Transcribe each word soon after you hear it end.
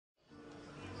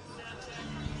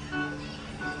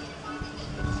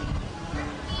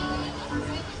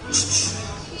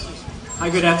Hi,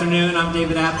 good afternoon. I'm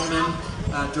David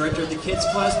Appleman, director of the Kidz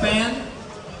Klez band.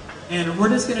 And we're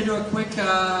just going to do a quick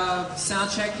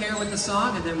sound check here with the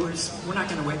song, and then we're not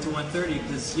going to wait till 1:30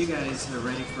 because you guys are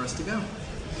ready for us to go.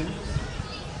 Okay?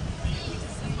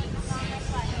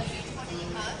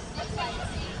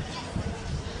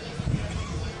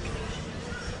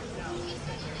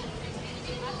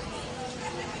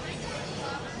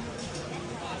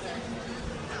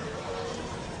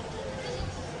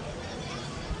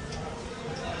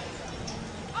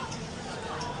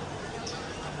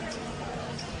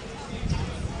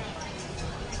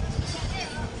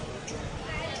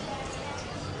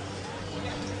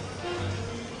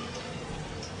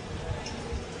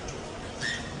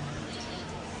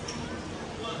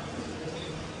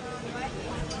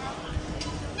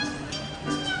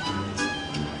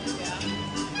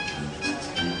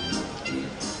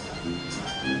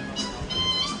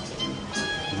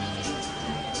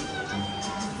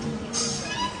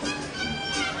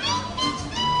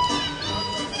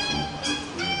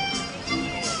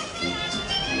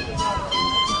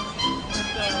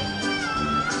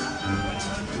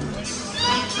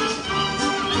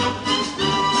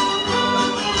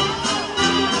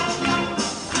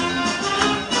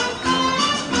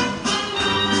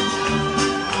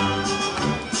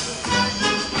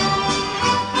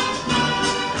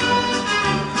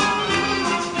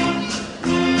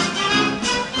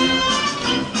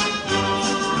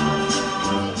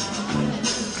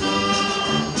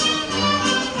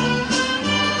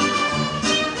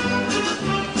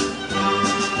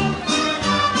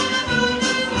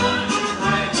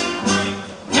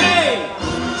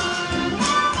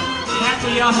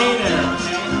 Y'all hey there,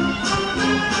 okay?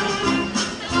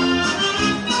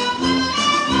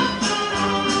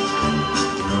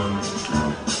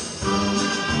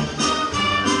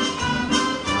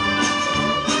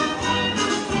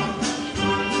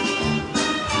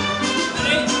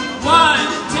 Ready? 1,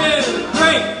 2, 3,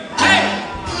 hey!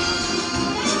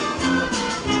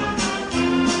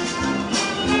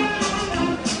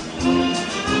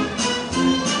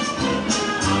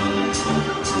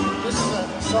 This is a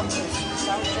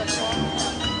sound check song.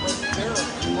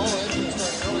 All engines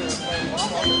start earlier playing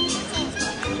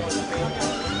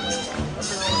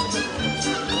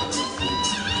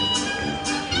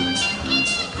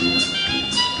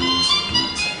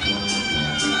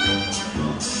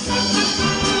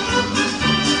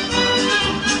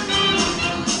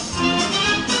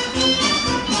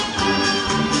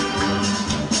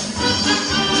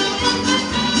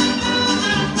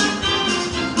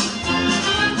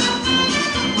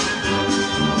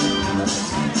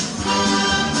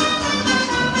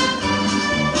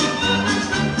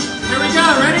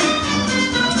Ready?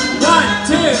 1,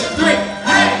 2, 3,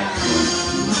 hey!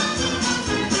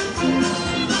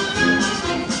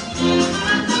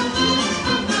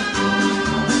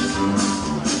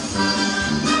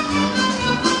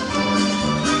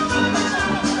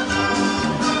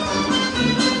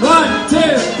 One, two,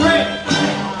 three.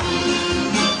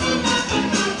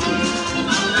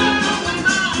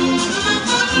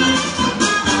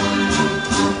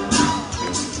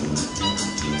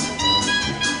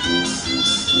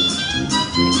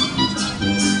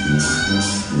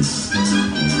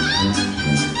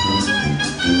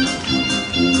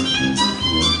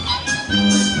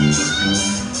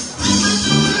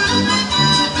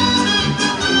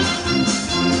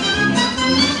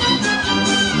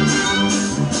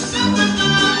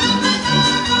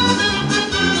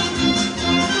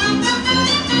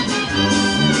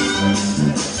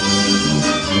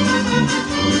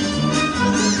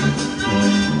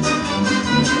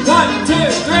 One, two,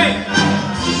 three.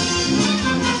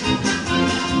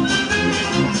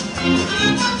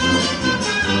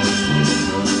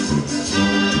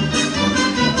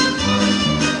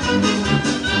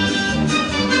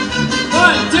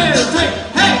 One, two, three,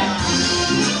 hey!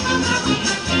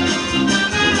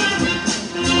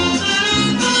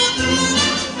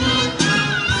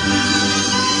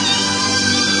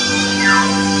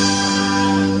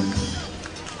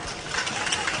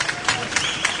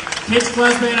 Kidz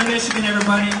Klez band of Michigan,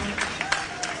 everybody.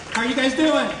 How are you guys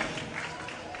doing?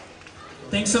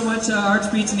 Thanks so much, Arts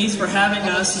Beats and Eats, for having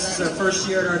us. This is our first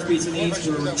year at Arts Beats and Eats.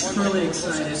 We're truly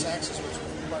excited.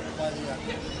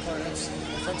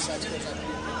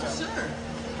 Sure.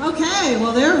 Okay,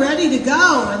 well they're ready to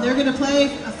go, and they're going to play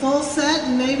a full set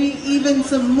and maybe even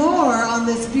some more on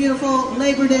this beautiful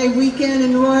Labor Day weekend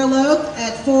in Royal Oak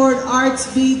at Ford Arts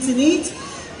Beats and Eats.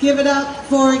 Give it up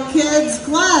for Kidz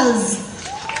Klez.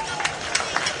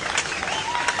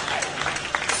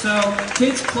 So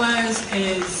Kidz Klez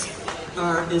is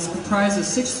is comprised of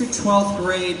 6th through 12th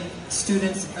grade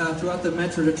students throughout the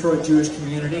Metro Detroit Jewish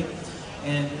community.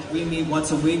 And we meet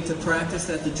once a week to practice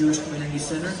at the Jewish Community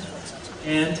Center.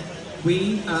 And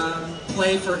we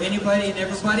play for anybody and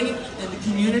everybody in the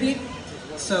community.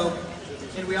 So,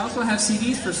 and we also have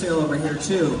CDs for sale over here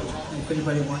too, if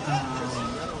anybody wants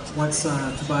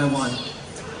to buy one.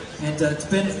 And it's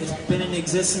been in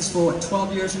existence for what,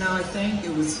 12 years now, I think.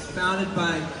 It was founded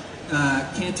by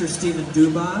Cantor Stephen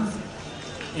Dubov,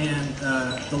 and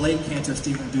the late Cantor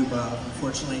Stephen Dubov.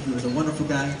 Unfortunately, he was a wonderful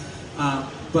guy.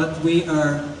 But we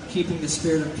are keeping the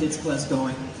spirit of Kidz Klez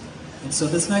going. And so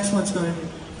this next one's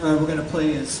we're going to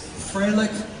play is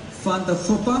Freylech van de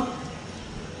Khupa,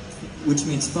 which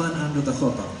means fun under the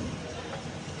Khupa.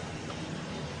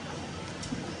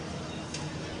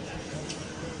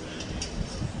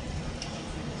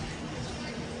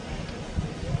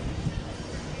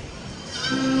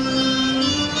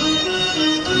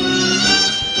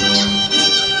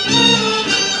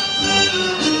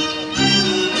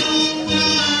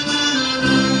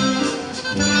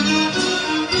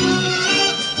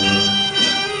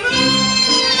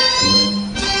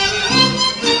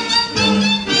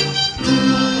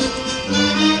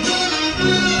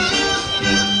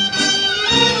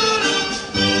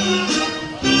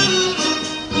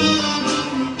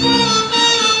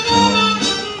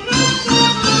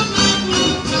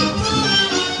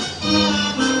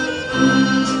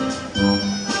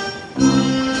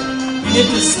 If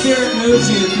the spirit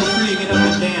moves you, feel free to get up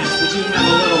and dance. We do have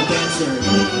a little dance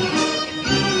area.